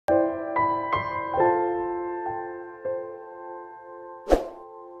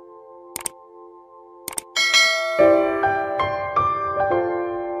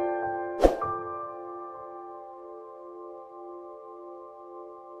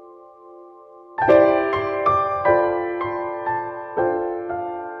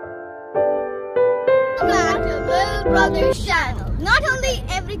Brothers channel. Not only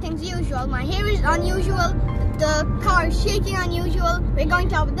everything's usual, my hair is unusual, the car is shaking unusual, we're going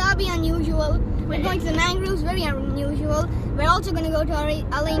to Abu Dhabi unusual, we're going to the mangroves, very unusual, we're also going to go to our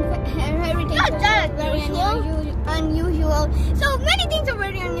heritage, very unusual. So many things are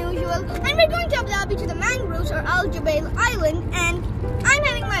very unusual, and we're going to Abu Dhabi to the mangroves or Al Jubail Island, and I'm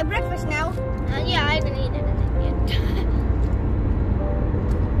having my breakfast now. Yeah, I haven't eaten anything yet.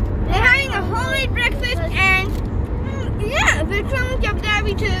 We're having a homemade breakfast, and yeah, we're traveling to Abu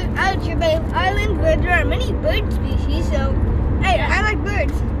Dhabi to Al Jubail Island where there are many bird species, so I like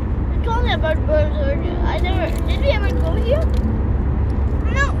birds. You told me about birds earlier. Did we ever go here?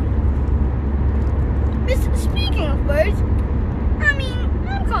 No. Speaking of birds, I mean,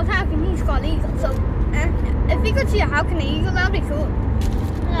 I'm called Falcon, he's called Eagle, so if we could see a Falcon and Eagle, that would be cool.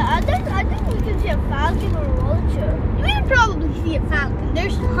 Yeah, I think we can see a falcon or a vulture. You will probably see a falcon.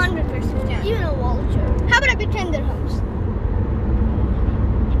 There's 100% chance. Even a vulture. How about I bet 10 dirhams?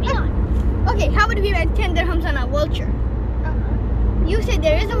 Maybe not. Okay, how about we bet 10 dirhams on a vulture? You say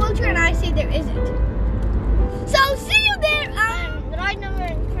there is a vulture and I say there isn't. So see you there. Right now we're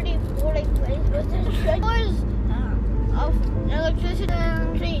in a pretty boring place with towers of electricity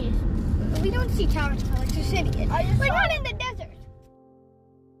and trees. We don't see towers of electricity yet. We're not in the desert.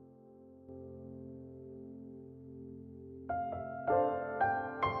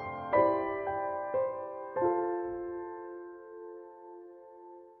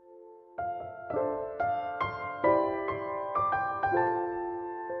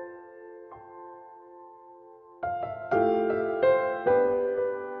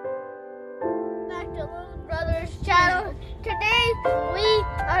 Channel. Today we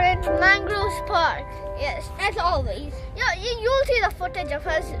are in Mangrove Park. Yes, as always. Yeah, you'll see the footage of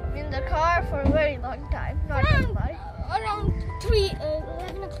us in the car for a very long time. Not Around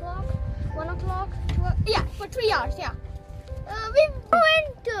 11 o'clock, 1 o'clock, 12. Yeah, for 3 hours. Yeah. We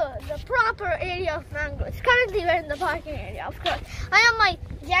went to the proper area of mangroves. Currently we're in the parking area, of course. I have my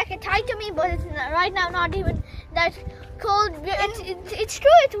jacket tied to me, but it's right now not even that cold. It's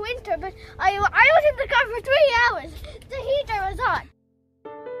true it's winter, but I was in the car for 3 hours. The heater was on.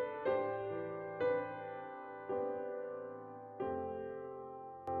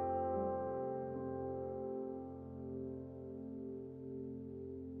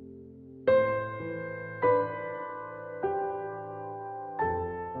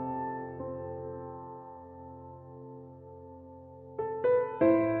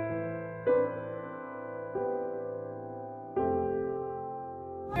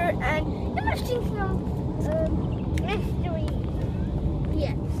 And you must see some mystery.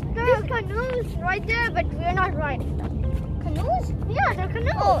 Yes. There are canoes right there, but we're not riding them. Canoes? Yeah, they're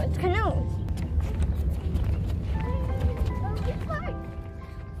canoes. Oh, it's canoes.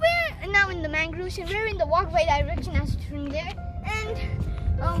 We're now in the mangroves, and we're in the walkway direction as it's from there. And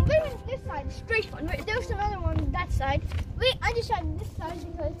we're in this side, the straight one. There's another one on that side. I decided this side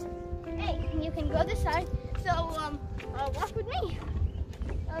because, hey, you can go this side. So, walk with me.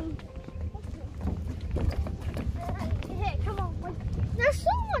 Hey, come on. There's so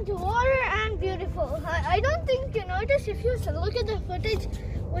much water and beautiful. I don't think you noticed if you look at the footage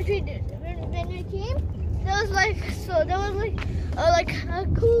which we did when we came. There was like a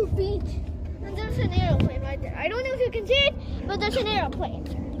cool beach, and there's an airplane right there. I don't know if you can see it, but there's an airplane.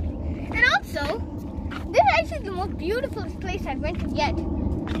 And also, this is actually the most beautiful place I've went to yet.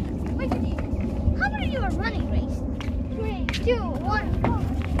 Wait a minute. How about you a running race? 3, 2, 1, go.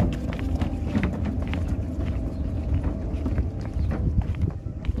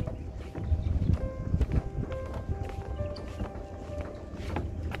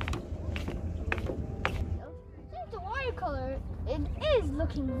 It is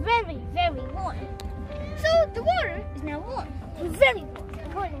looking very, very warm. So the water is now warm. Very warm,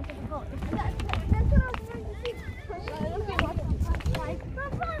 according to the color. That's what I was trying to see. Look at what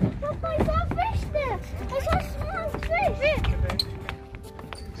Papa, I saw fish there. I saw small fish.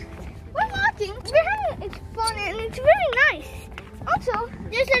 We're walking. It's fun and it's very nice. Also,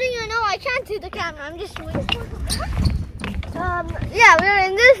 just letting you know, I can't see the camera. I'm just waiting. Yeah, we're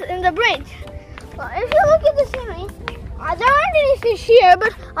in the bridge. If you look at the scenery, there aren't any fish here,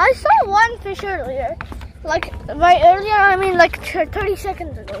 but I saw one fish earlier. Like, right earlier, I mean like 30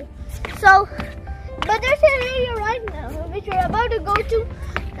 seconds ago. So, but there's an area right now, which we're about to go to,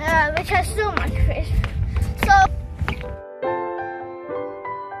 which has so much fish. So,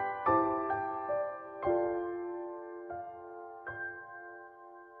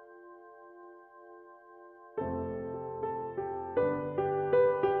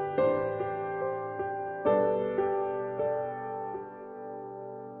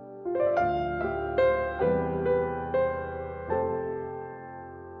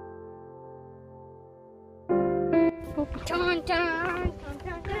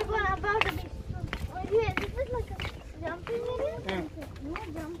 like a jumping area? Yeah. No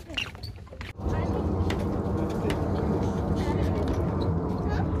jumping.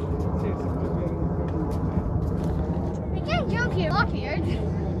 We can't jump here. Walk here.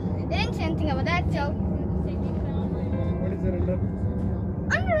 They didn't say anything about that, so. What is there under?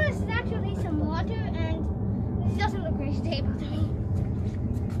 Under us is actually some water, and it doesn't look very stable to me.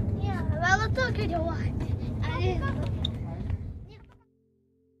 Yeah, well, it's okay to watch.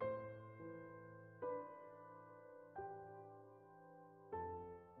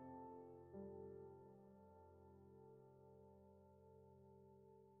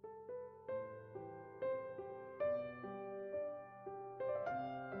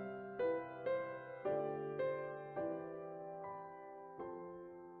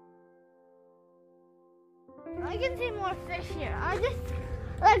 I can see more fish here. I just,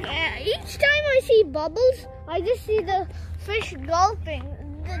 like, each time I see bubbles, I just see the fish gulping.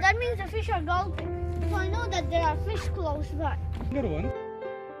 That means the fish are gulping. So I know that there are fish close by. Good one.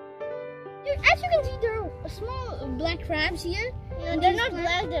 As you can see, there are small black crabs here. And they're not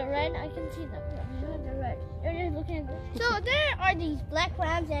black, they're red. I can see them. They're red. They're just looking at them. So there are these black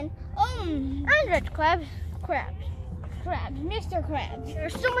crabs and red crabs. Mr. Krabs.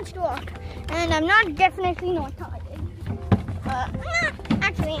 There's so much to walk, and I'm definitely not tired.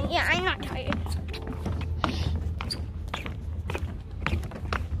 Actually, yeah, I'm not tired.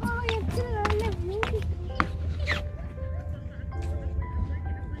 Oh, you're still on the movie.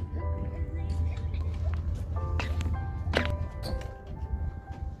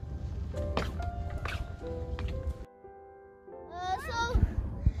 So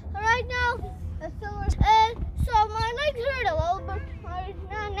right now, so my legs hurt a little, but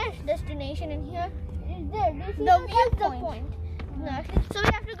our next destination in here is there. This is the viewpoint. So we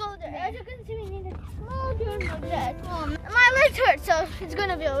have to go there. As you can see, we need a small turn like that. My legs hurt, so it's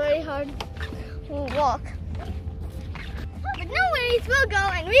gonna be a very hard walk. But no worries, we'll go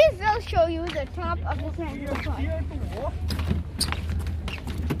and we will show you the top of this mangrove park.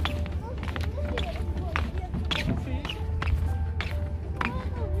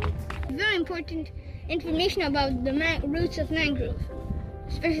 Very important information about the roots of mangrove.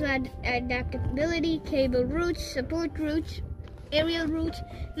 Special adaptability, cable roots, support roots, aerial roots,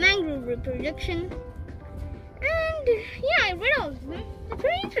 mangrove reproduction, and yeah, I read all of them. It's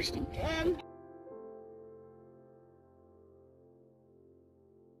very interesting.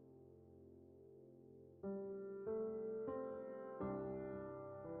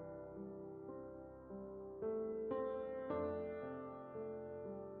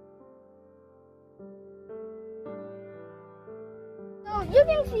 So you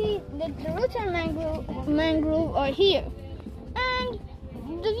can see that the roots of mangrove are here, and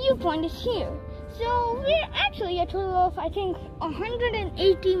the viewpoint is here. So we're actually a total of, I think,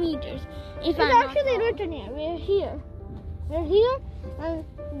 180 meters. It's actually written here. We're here. We're here, and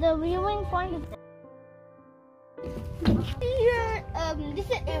the viewing point is here. This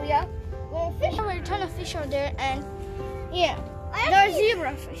is an area where fish. There are a ton of fish out there, and yeah, there are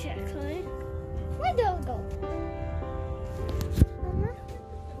zebra fish actually. Where do we go?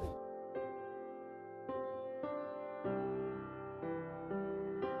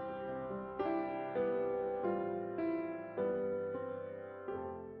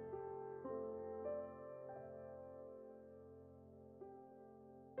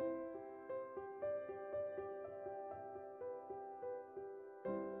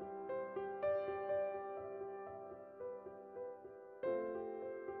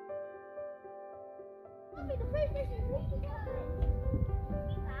 The first is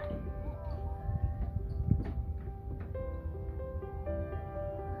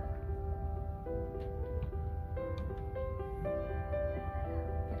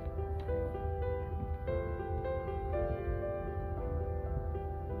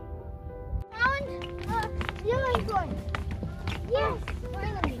yellow one. Yes,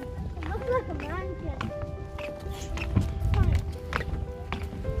 finally. It looks like a mountain.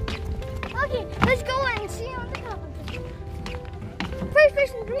 Okay, let's go and see on the top of it. First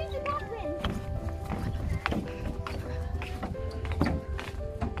person reach the top wins.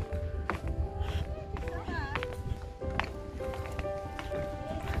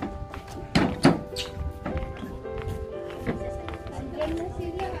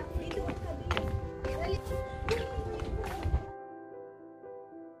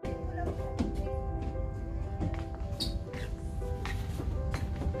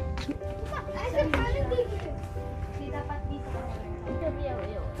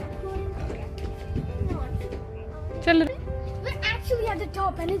 We're actually at the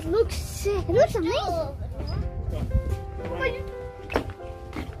top and it looks sick. It looks amazing.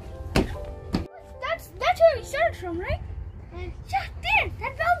 That's very from, right? Yeah, there,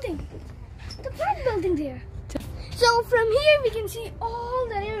 that building. The brick building there. So from here we can see all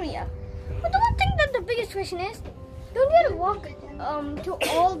that area. But don't think that the biggest question is, don't we have to walk to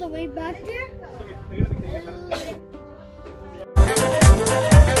all the way back there?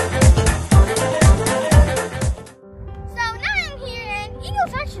 So now I'm here and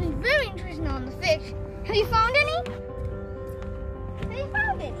Eagle's actually very interested on the fish. Have you found any? Have you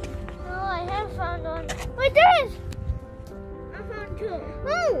found any? No, I haven't found one. Wait, there is. I found two.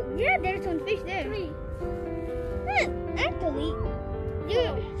 Oh, yeah, there's one fish there. Three. Actually,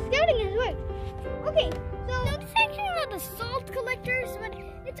 your scouting has worked. Okay, so this is actually not the salt collectors, but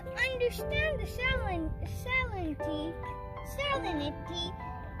it's to understand the salinity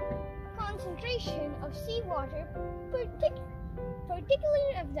concentration of seawater,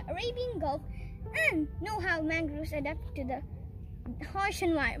 particularly of the Arabian Gulf, and know how mangroves adapt to the harsh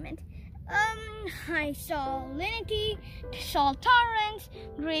environment. High salinity, salt tolerance,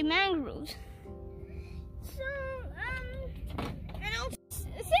 gray mangroves. So, and also,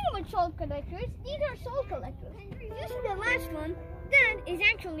 thing about salt collectors, these are salt collectors. You see the last one, that is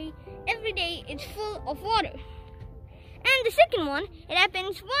actually every day it's full of water. And the second one, it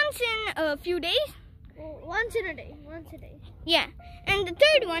happens once in a few days. Once in a day. Yeah. And the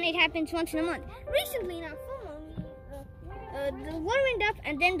third one, it happens once in a month. Recently in our full moon, the water went up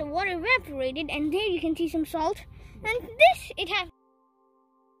and then the water evaporated, and there you can see some salt. And this, it happens.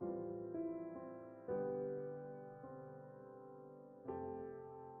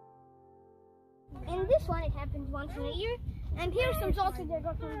 In this one, it happens once in a year. And here's some salt which I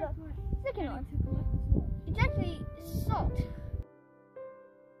got from the second one. It's actually salt.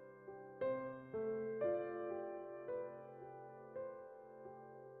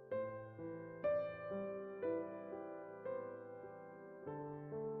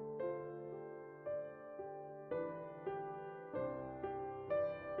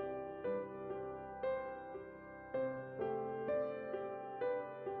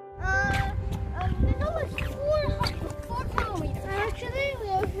 There's almost 4 kilometers. Actually, we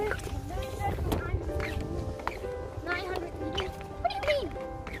are 900 meters. What do you mean?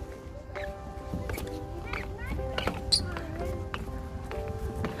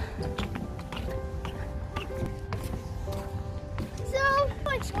 So, he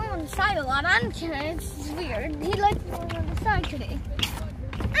likes going on the side a lot. I'm kidding, it's weird. He likes going on the side today.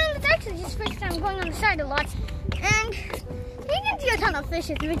 And it's actually his first time going on the side a lot. And he can see a ton of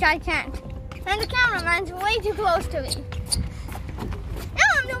fishes, which I can't. And the cameraman's way too close to me. Now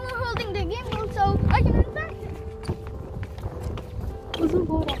I'm no more holding the gimbal, so I can unpack it.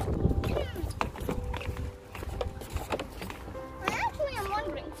 Actually, I'm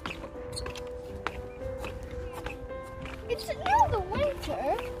wondering. It's now the winter.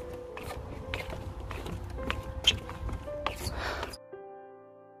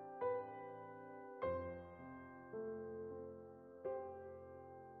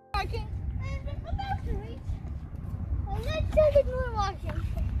 Parking. And we're about to reach. Well, let's take it more walking.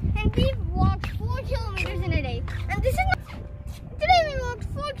 And we've walked 4 kilometers in a day. And this is not. Today we walked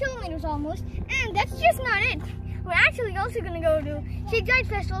 4 kilometers almost. And that's just not it. We're actually also going to go to Sheikh Zayed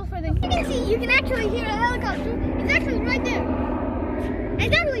Festival for the. You can see, you can actually hear a helicopter. It's actually right there.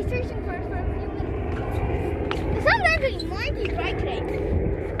 It's actually searching for us for a few minutes. The sun's actually mighty bright today.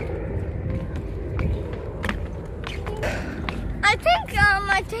 I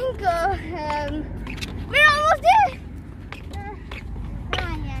think we're almost there.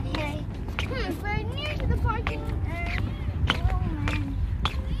 We're near to the parking area. Oh man.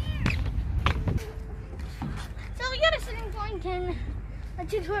 So we got a sitting point and a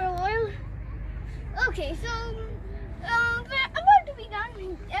tutorial oil. Okay, so we're about to be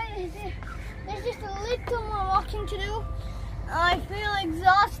done. There's just a little more walking to do. I feel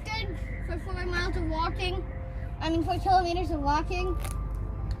exhausted for 4 miles of walking. 4 kilometers of walking.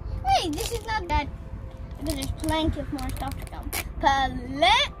 Hey, this is not that. There's plenty of more stuff to come.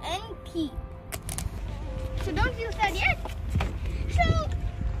 Plenty. So don't feel sad yet. So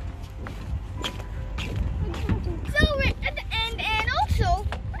we're at the end, and also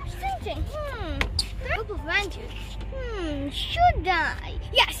I was thinking, group of ranchers. Should I?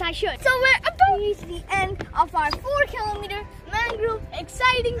 Yes, I should. So we're about to reach the end of our 4-kilometer mangrove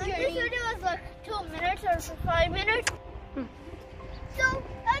exciting journey. This video was like 2 minutes or 5 minutes. So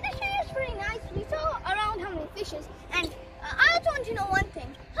this video is pretty nice. We saw around how many fishes, and I also want to know one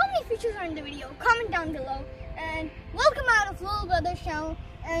thing. How many fishes are in the video? Comment down below. And welcome out of Little Brother's channel.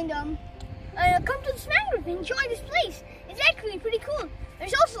 And come to this mangrove and enjoy this place. It's actually pretty cool.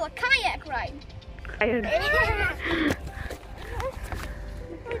 There's also a kayak ride. I did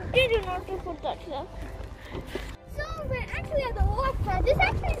not put that there. So we're actually at the waterfront. This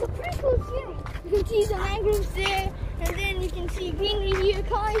actually is a pretty cool scenery. You can see some mangroves there, and then you can see greenery here,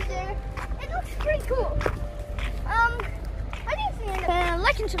 cars there. It looks pretty cool. I think it's the end.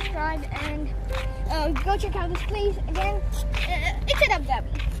 Like and subscribe, and go check out this place again. It's at Abu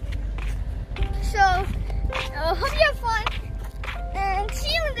Dhabi. So hope you have fun, and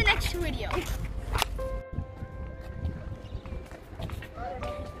see you in the next video.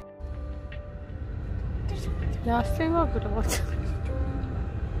 Yas Island.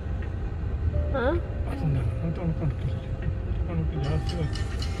 Huh?